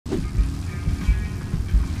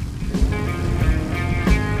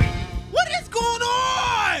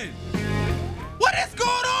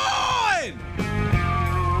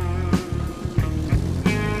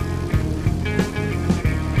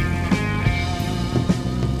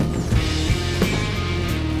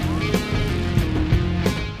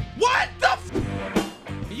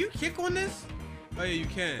yeah, you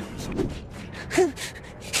can.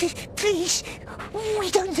 Please,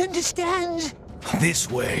 we don't understand. This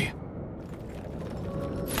way.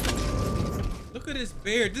 Look at this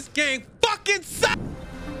beard. This game fucking sucks.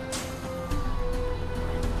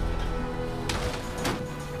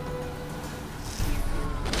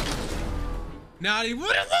 Now they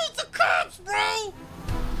would have lose the cops, bro.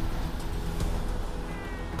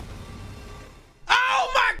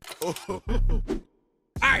 Oh my!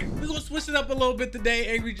 Alright, we're gonna switch it up a little bit today.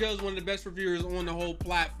 Angry Joe is one of the best reviewers on the whole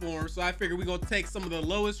platform, so I figured we're gonna take some of the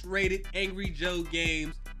lowest rated Angry Joe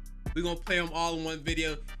games. We're gonna play them all in one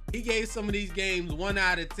video. He gave some of these games 1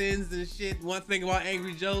 out of 10s and shit. One thing about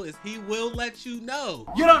Angry Joe is he will let you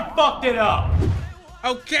know. You done fucked it up!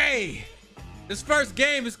 Okay, this first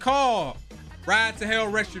game is called Ride to Hell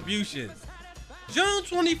Retribution. June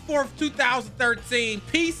 24th, 2013,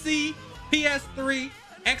 PC, PS3,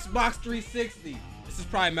 Xbox 360. This is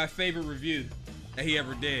probably my favorite review that he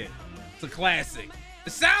ever did. It's a classic.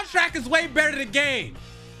 The soundtrack is way better than the game.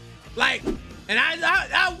 Like, and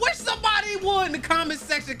I wish somebody would in the comment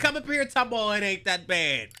section come up here and talk about it ain't that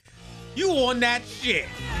bad. You on that shit.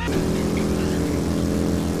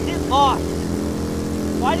 Get lost.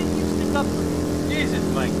 Why didn't you stick up for me? Jesus,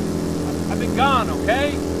 Mike. I've been gone,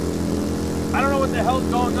 okay? I don't know what the hell's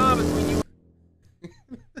going on between you.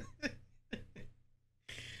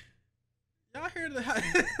 Y'all hear the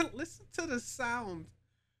listen to the sound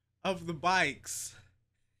of the bikes.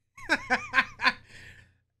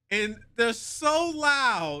 And they're so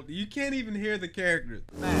loud you can't even hear the characters.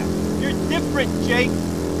 Man, you're different, Jake.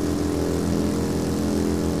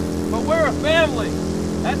 But we're a family.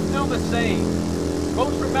 That's still the same.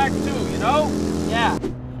 Goes for back too, you know? Yeah.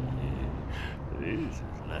 This is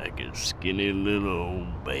like a skinny little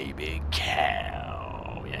old baby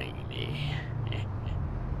cow, ain't it?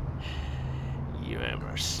 You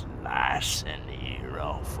ever slice an ear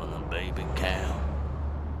off of a baby cow?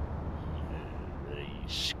 They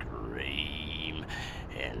scream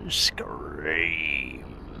and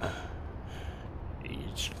scream.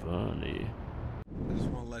 It's funny. I just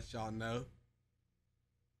want to let y'all know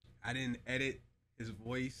I didn't edit his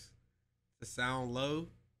voice to sound low.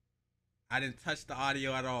 I didn't touch the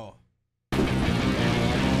audio at all.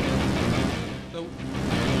 So,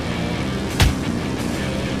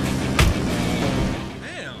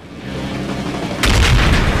 damn.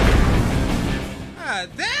 God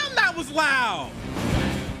damn, that was loud.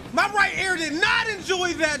 My right ear did not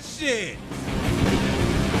enjoy that shit.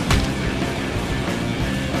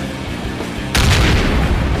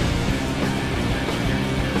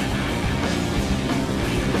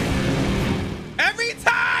 Every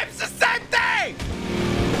time it's the same thing.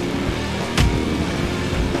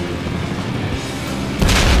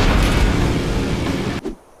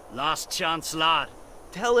 Last chance, lad.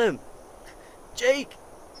 Tell him. Jake,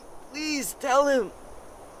 please tell him.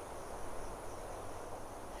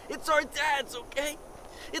 It's our dads, okay?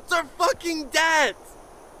 It's our fucking dads.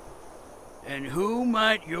 And who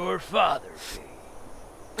might your father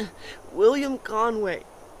be? William Conway.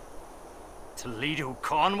 Toledo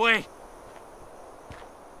Conway?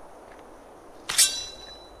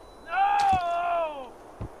 No!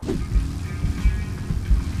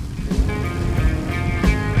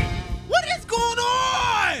 What is going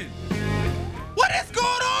on? What is going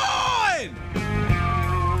on?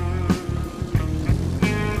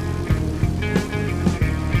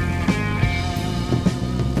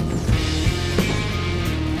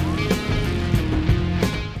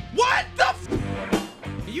 What the f?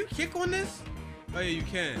 Can you kick on this? Oh yeah, you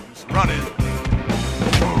can. Run it.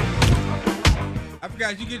 I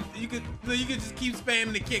forgot you could just keep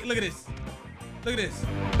spamming the kick. Look at this. Look at this.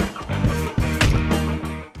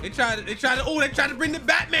 They tried to bring the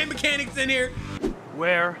Batman mechanics in here.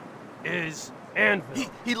 Where is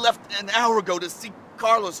Anvil? He left an hour ago to see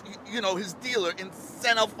Carlos, you know, his dealer in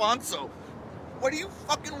San Alfonso. What do you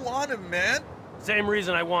fucking want him, man? Same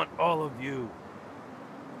reason I want all of you.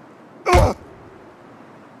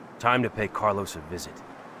 Time to pay Carlos a visit.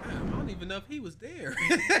 I don't even know if he was there.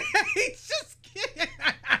 He's just kidding.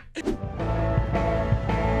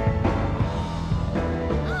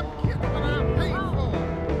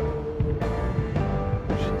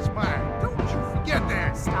 She's mine. Don't you forget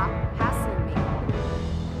that. Stop hassling me.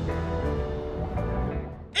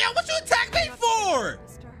 Yo, what you attack me for?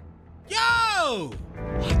 Mister. Yo!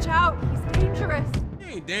 Watch out, he's dangerous. He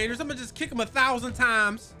ain't dangerous. I'm gonna just kick him 1,000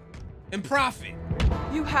 times and profit.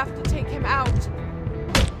 You have to take him out.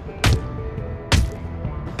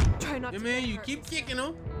 Try not Yeah, to man, get you hurt. keep kicking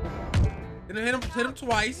him. Then hit him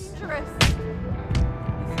twice. Dangerous.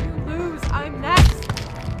 If you lose, I'm next.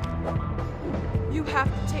 You have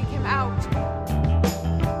to take him out.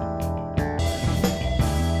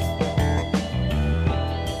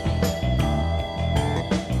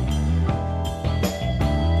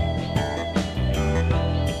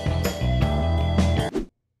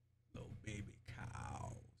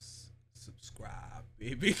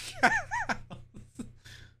 baby cows.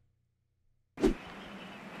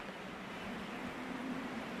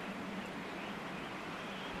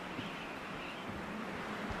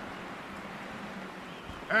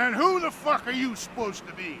 And who the fuck are you supposed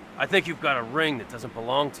to be? I think you've got a ring that doesn't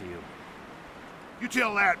belong to you. You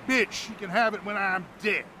tell that bitch she can have it when I'm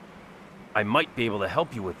dead. I might be able to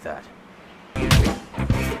help you with that. You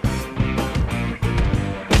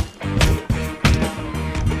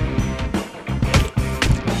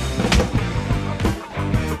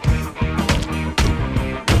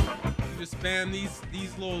just spam this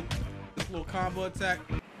little combo attack.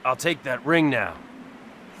 I'll take that ring now.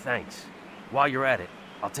 Thanks. While you're at it,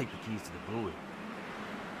 I'll take the keys to the brewery.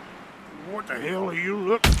 What the hell are you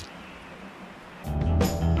looking?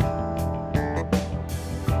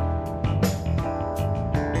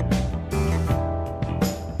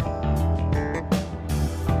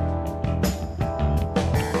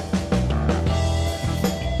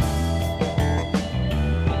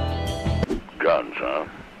 Guns, huh?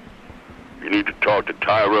 You need to talk to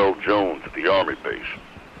Tyrell Jones at the Army base.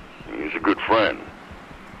 He's a good friend.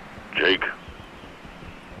 Jake,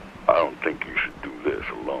 I don't think you should do this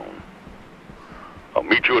alone. I'll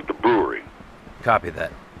meet you at the brewery. Copy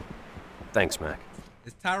that. Thanks, Mac.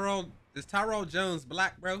 Is Tyrell Jones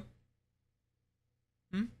black, bro?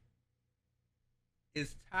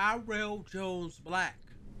 Is Tyrell Jones black?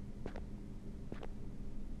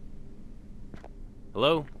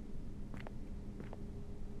 Hello?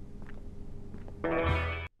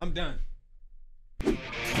 I'm done.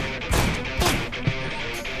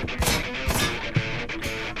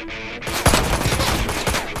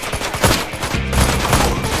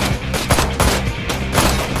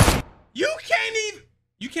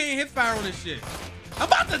 You can't hit fire on this shit. I'm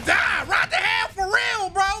about to die. Right the hell for real,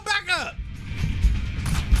 bro. Back up.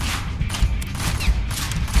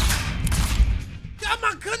 Oh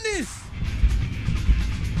my goodness.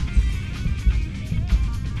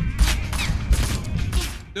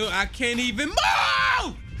 Dude, I can't even move.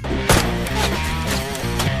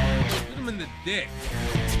 Shoot him in the dick.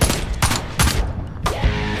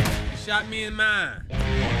 He shot me in mine.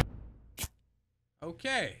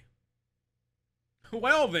 Okay.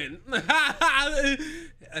 Well then. All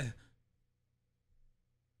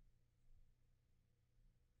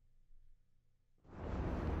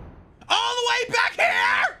the way back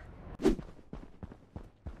here!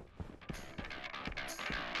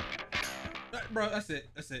 Bro, that's it.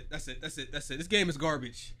 This game is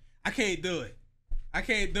garbage. I can't do it. I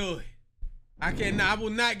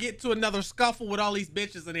will not get to another scuffle with all these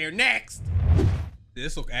bitches in here. Next!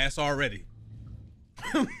 This look ass already.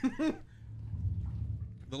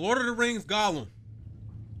 The Lord of the Rings Gollum.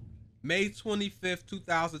 May 25th,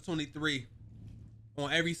 2023. On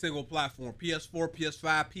every single platform. PS4,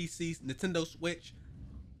 PS5, PCs, Nintendo Switch.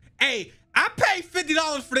 Hey, I paid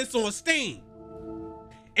 $50 for this on Steam.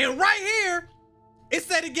 And right here, it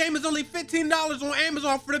said the game is only $15 on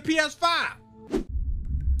Amazon for the PS5.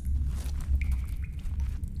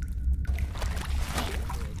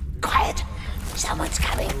 Quiet! Someone's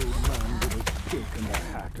coming. Kick and a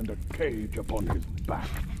hack and a cage upon his back.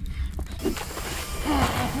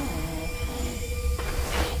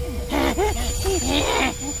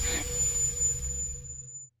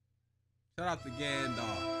 Shout out to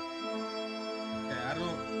Gandalf. Okay, I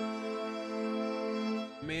don't.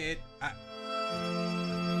 Man, I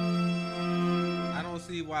don't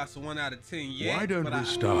see why it's a 1 out of 10 yet. Why don't we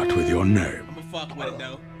start with your name? I'ma fuck with it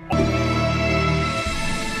though.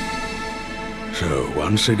 So,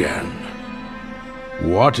 once again,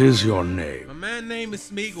 what is your name? My man's name is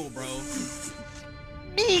Smeagol, bro.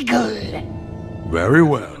 Smeagol. Very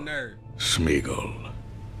well, I'm a nerd. Smeagol.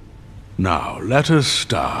 Now, let us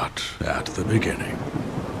start at the beginning.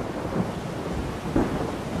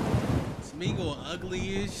 Smeagol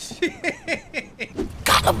ugly as shit.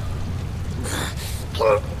 Got him.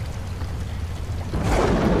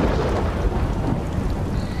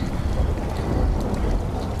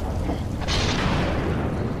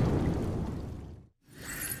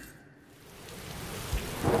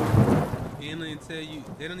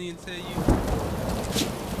 They don't even tell you.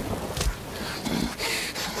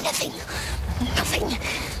 Nothing.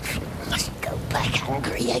 Must go back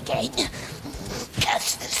hungry again.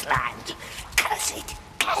 Curse this land. Curse it.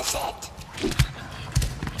 Curse it.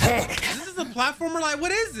 This is a platformer? Like,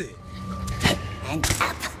 what is it? And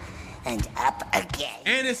up again.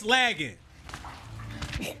 And it's lagging.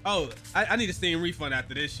 Oh, I need a Steam refund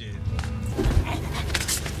after this shit.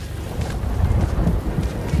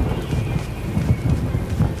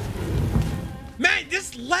 Man,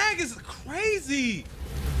 this lag is crazy.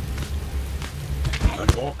 An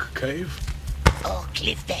orc cave? orc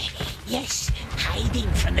lived there. Yes,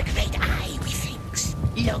 hiding from the great eye, methinks.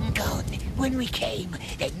 Long gone. When we came,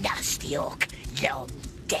 the nasty orc, long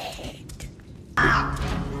dead.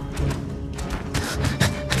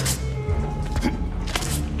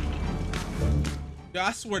 Yo,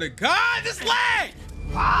 I swear to God, this leg!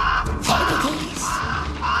 There it is.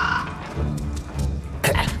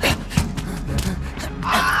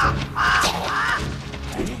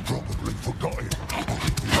 Probably forgot it.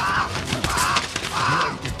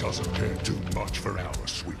 Lady doesn't care too much for our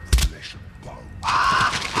sweet flesh and bone.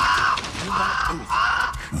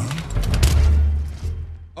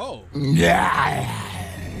 Oh.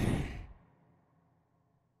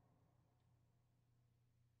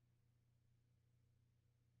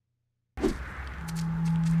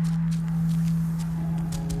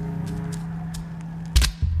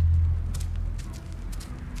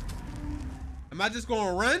 Am I just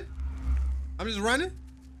gonna run? I'm just running?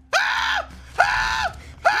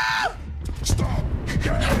 Stop!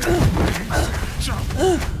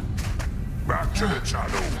 Jump! Back to the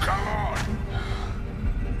tunnel, come on!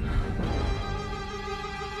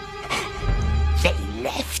 They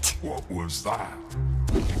left. What was that?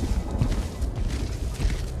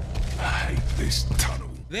 I hate this tunnel.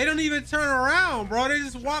 They don't even turn around, bro. They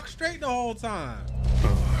just walk straight the whole time.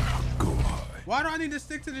 Oh, God. Why do I need to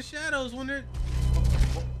stick to the shadows when they're...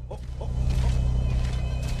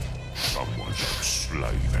 Someone should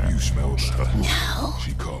slay that. You smell her. No.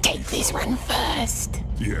 She can't Take this one first.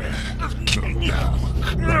 Yeah. No.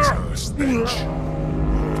 That's her stench.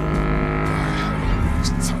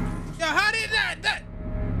 Yo, how did that?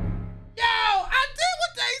 Yo, I did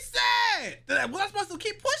what they said. Was I supposed to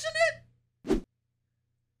keep pushing it?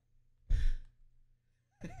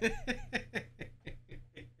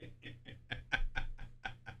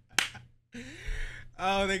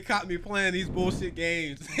 Oh, they caught me playing these bullshit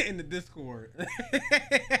games in the Discord.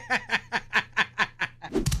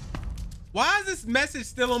 Why is this message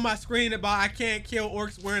still on my screen about I can't kill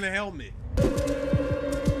orcs wearing a helmet?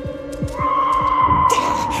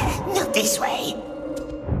 Not this way.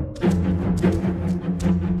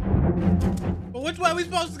 But which way are we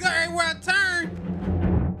supposed to go? Everywhere I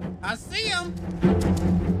turn, I see him.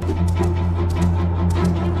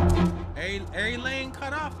 Every lane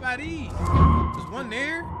cut off by these. There's one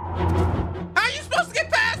there. How you supposed to get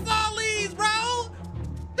past all these, bro?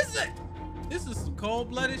 This is some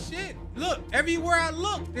cold-blooded shit. Look, everywhere I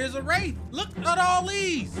look, there's a wraith. Look at all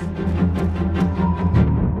these.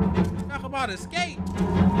 Talk about escape.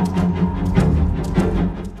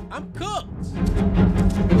 I'm cooked.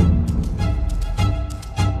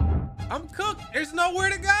 I'm cooked. There's nowhere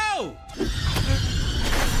to go.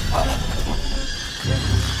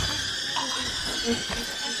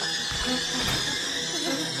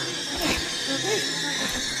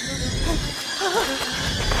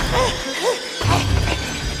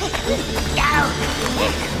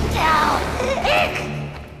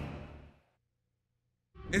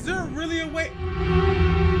 Is there really a way?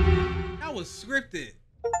 That was scripted.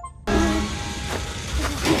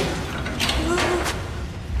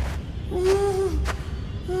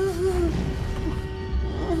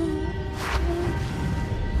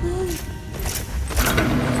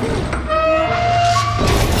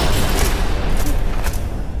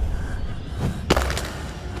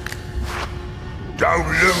 Don't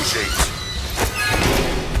lose it.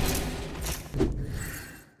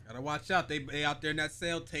 Gotta watch out. They out there in that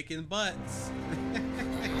cell taking butts.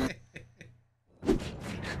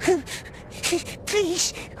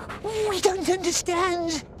 Please, we don't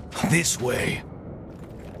understand. This way.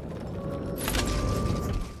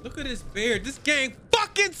 Look at this beard. This game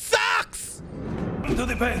fucking sucks. To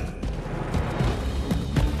the bed.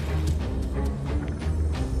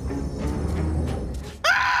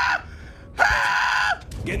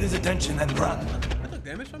 Get his attention and run. I took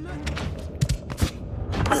damage from that.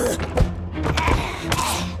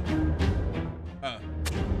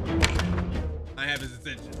 I have his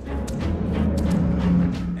attention.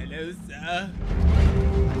 Hello, sir.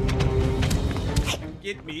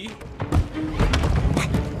 Get me.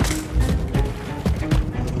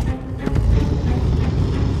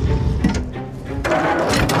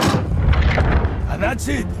 And that's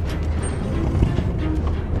it.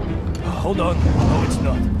 Hold on. No, it's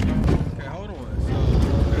not. Okay, hold on. So,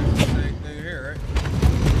 okay, same thing here, right?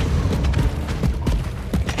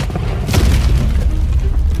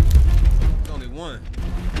 There's only one.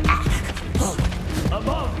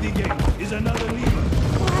 Above the gate is another lever.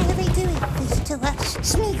 Why are they doing this to us?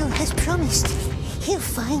 Smeagol has promised he'll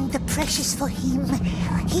find the precious for him.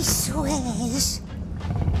 He swears.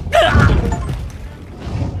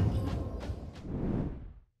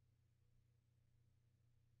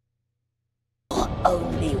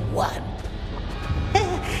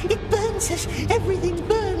 Jesus, everything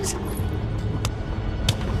burns.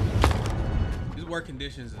 These work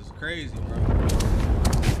conditions is crazy, bro.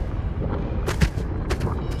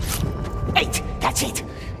 8, that's it.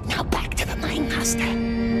 Now back to the mine master.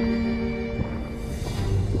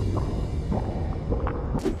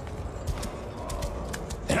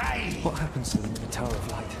 What happens to them in the Tower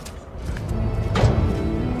of Light?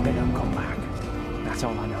 They don't come back. That's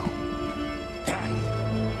all I know.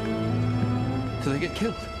 Do they get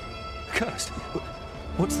killed? Cursed?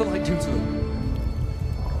 What's the light do to them?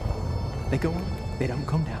 They go on, they don't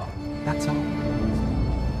come down. That's all.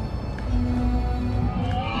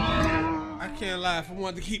 I can't lie. If I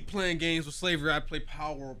wanted to keep playing games with slavery, I'd play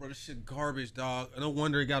Power World, bro. This shit garbage, dog. No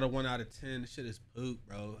wonder it got a 1 out of 10. This shit is poop,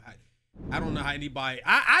 bro. I don't know how anybody...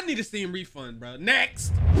 I need a Steam refund, bro.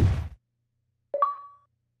 Next!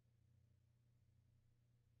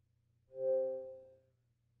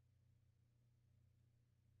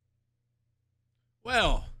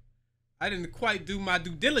 Well, I didn't quite do my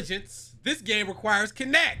due diligence. This game requires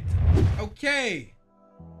Connect. Okay.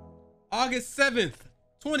 August 7th,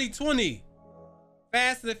 2020.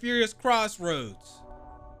 Fast and the Furious Crossroads.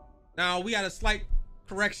 Now, we got a slight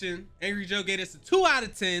correction. Angry Joe gave us a 2 out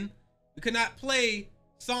of 10. We could not play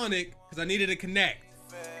Sonic because I needed to connect.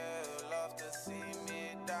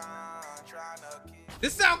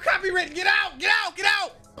 This sound copywritten. Get out! Get out! Get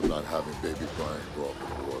out! I'm not having baby Brian grow up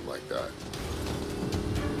in a world like that.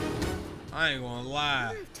 I ain't gonna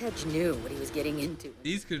lie. Tej knew what he was getting into.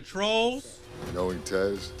 These controls. Knowing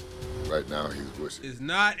Tej, right now he's wishing. Is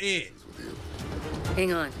not it. With you.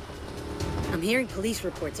 Hang on. I'm hearing police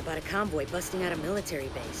reports about a convoy busting out a military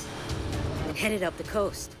base and headed up the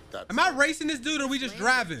coast. Am I racing this dude or are we just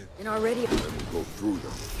driving? And already... Let me go through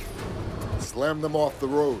them. Slam them off the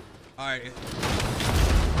road. All right.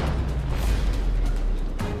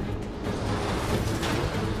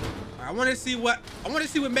 I want to see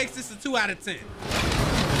what makes this a 2 out of 10.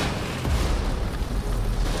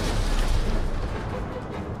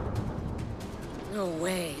 No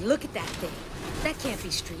way. Look at that thing. That can't be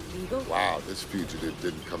street legal. Wow, this fugitive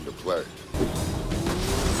didn't come to play.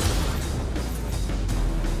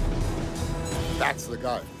 That's the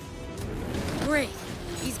guy. Great.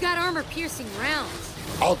 He's got armor-piercing rounds.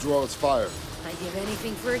 I'll draw his fire. I'd give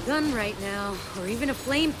anything for a gun right now, or even a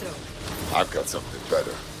flamethrower. I've got something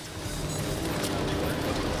better.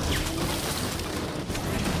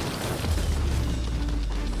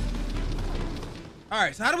 All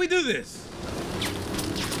right, so how do we do this?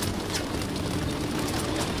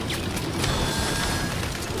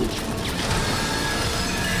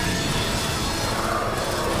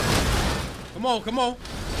 Come on, come on. All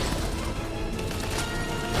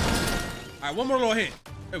right, one more little hit.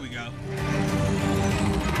 There we go.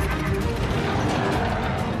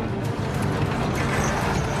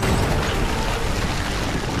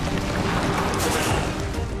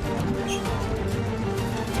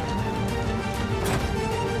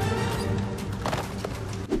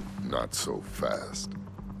 Not so fast.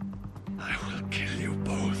 I will kill you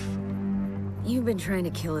both. You've been trying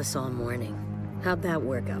to kill us all morning. How'd that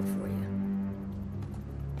work out for you?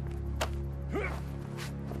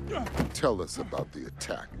 Tell us about the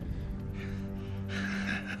attack.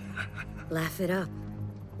 Laugh it up.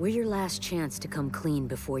 We're your last chance to come clean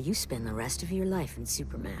before you spend the rest of your life in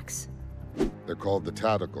Supermax. They're called the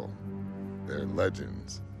Tactical. They're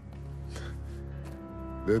legends.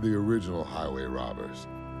 They're the original highway robbers,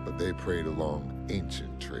 but they preyed along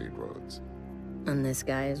ancient trade roads. And this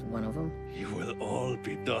guy is one of them? You will all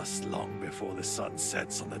be dust long before the sun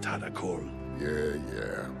sets on the Tadakul.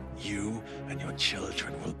 Yeah. You and your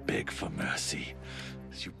children will beg for mercy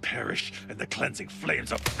as you perish in the cleansing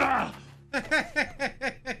flames of... Ah!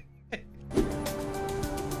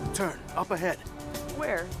 Turn, up ahead.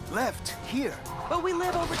 Where? Left, here. But we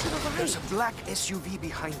live over to the right. There's a black SUV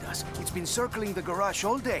behind us. It's been circling the garage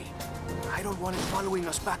all day. I don't want it following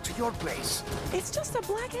us back to your place. It's just a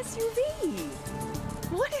black SUV.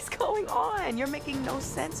 What is going on? You're making no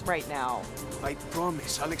sense right now. I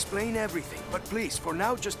promise, I'll explain everything. But please, for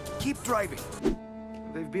now, just keep driving.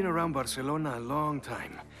 They've been around Barcelona a long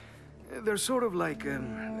time. They're sort of like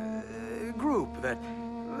a group that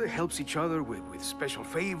helps each other with special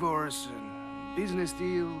favors and business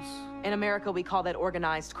deals. In America, we call that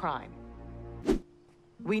organized crime.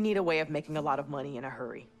 We need a way of making a lot of money in a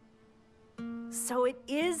hurry. So it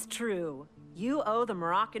is true. You owe the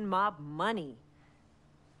Moroccan mob money.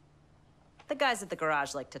 The guys at the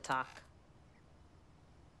garage like to talk.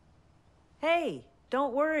 Hey,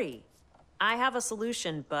 don't worry. I have a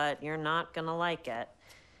solution, but you're not gonna like it.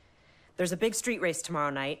 There's a big street race tomorrow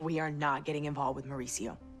night. We are not getting involved with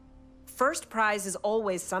Mauricio. first prize is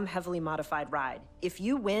always some heavily modified ride. If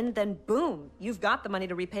you win, then boom, you've got the money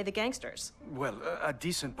to repay the gangsters. Well, a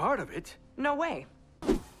decent part of it. No way.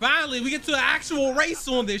 Finally, we get to an actual race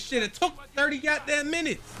on this shit. It took 30 goddamn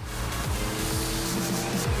minutes.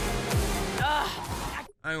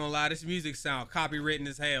 I ain't gonna lie, this music sound copywritten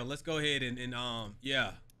as hell. Let's go ahead and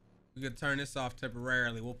yeah. We can turn this off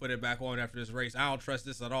temporarily. We'll put it back on after this race. I don't trust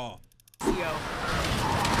this at all.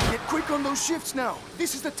 Get quick on those shifts now.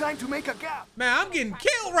 This is the time to make a gap. Man, I'm getting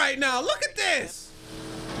killed right now. Look at this.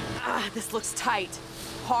 This looks tight.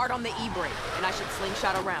 Hard on the e-brake, and I should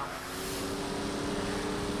slingshot around.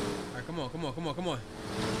 All right, come on, come on, come on, come on.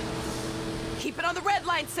 Keep it on the red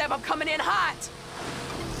line, Seb. I'm coming in hot.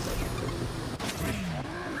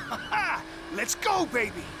 Let's go,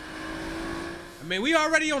 baby. I mean, we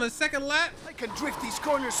already on the second lap. I can drift these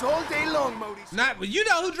corners all day long, Modi. Not, but you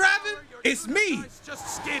know who driving? It's me. It's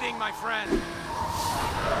just skidding, my friend.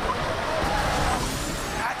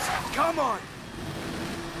 That's it. Come on.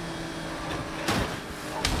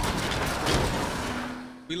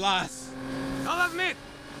 We lost. I'll admit,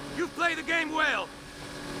 you play the game well.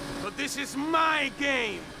 But this is my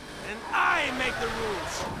game, and I make the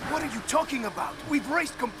rules. What are you talking about? We've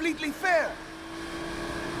raced completely fair.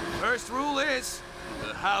 First rule is,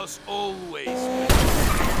 the house always wins.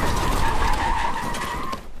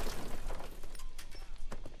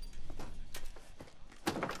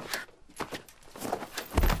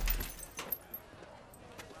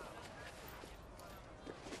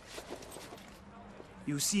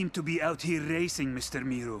 You seem to be out here racing, Mr.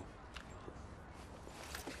 Miro.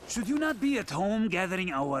 Should you not be at home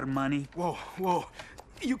gathering our money? Whoa, whoa.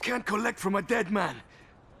 You can't collect from a dead man.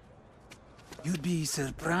 You'd be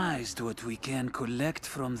surprised what we can collect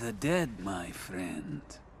from the dead, my friend.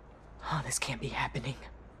 Oh, this can't be happening.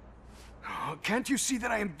 Oh, can't you see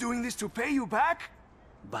that I am doing this to pay you back?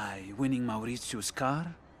 By winning Mauricio's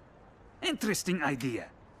car? Interesting idea.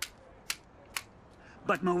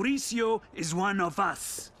 But Mauricio is one of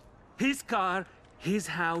us. His car, his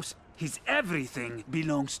house, his everything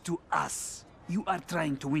belongs to us. You are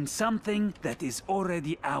trying to win something that is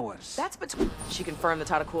already ours. That's between... She confirmed the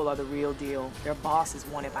Tatacool are the real deal. Their boss is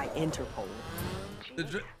wanted by Interpol.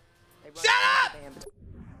 Shut up! The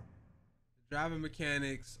driving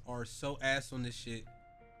mechanics are so ass on this shit.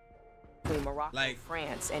 Between Morocco, like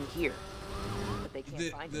France, and here. But they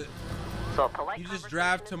can't find it. So you just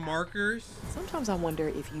drive to markers. Sometimes I wonder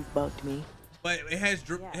if you've bugged me. But it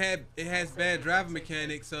has bad driving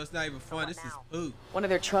mechanics, so it's not even fun. This is poop. One of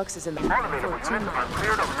their trucks is in the All of it was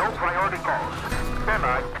cleared of no priority calls. Stand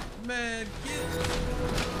by. Man,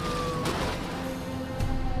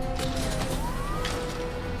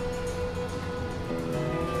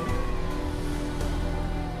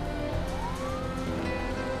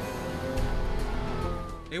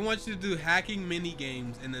 they want you to do hacking mini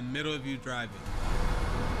games in the middle of you driving.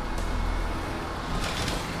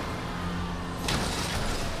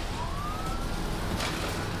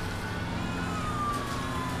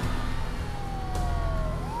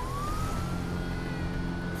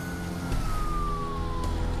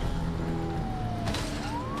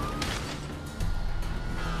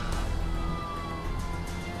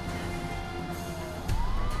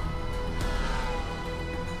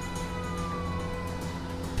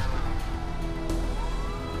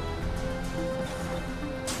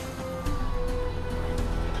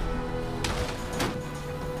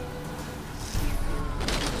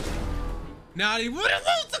 Now they would have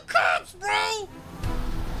lost the cops, bro.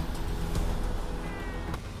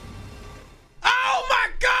 Oh my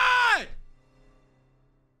God!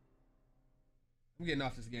 I'm getting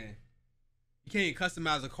off this game. You can't even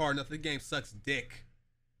customize a car. Nothing. The game sucks dick.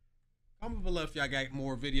 Comment below if y'all got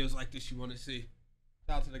more videos like this you want to see.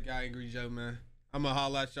 Shout out to the guy Angry Joe, man. I'm gonna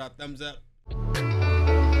holla at y'all. Thumbs up.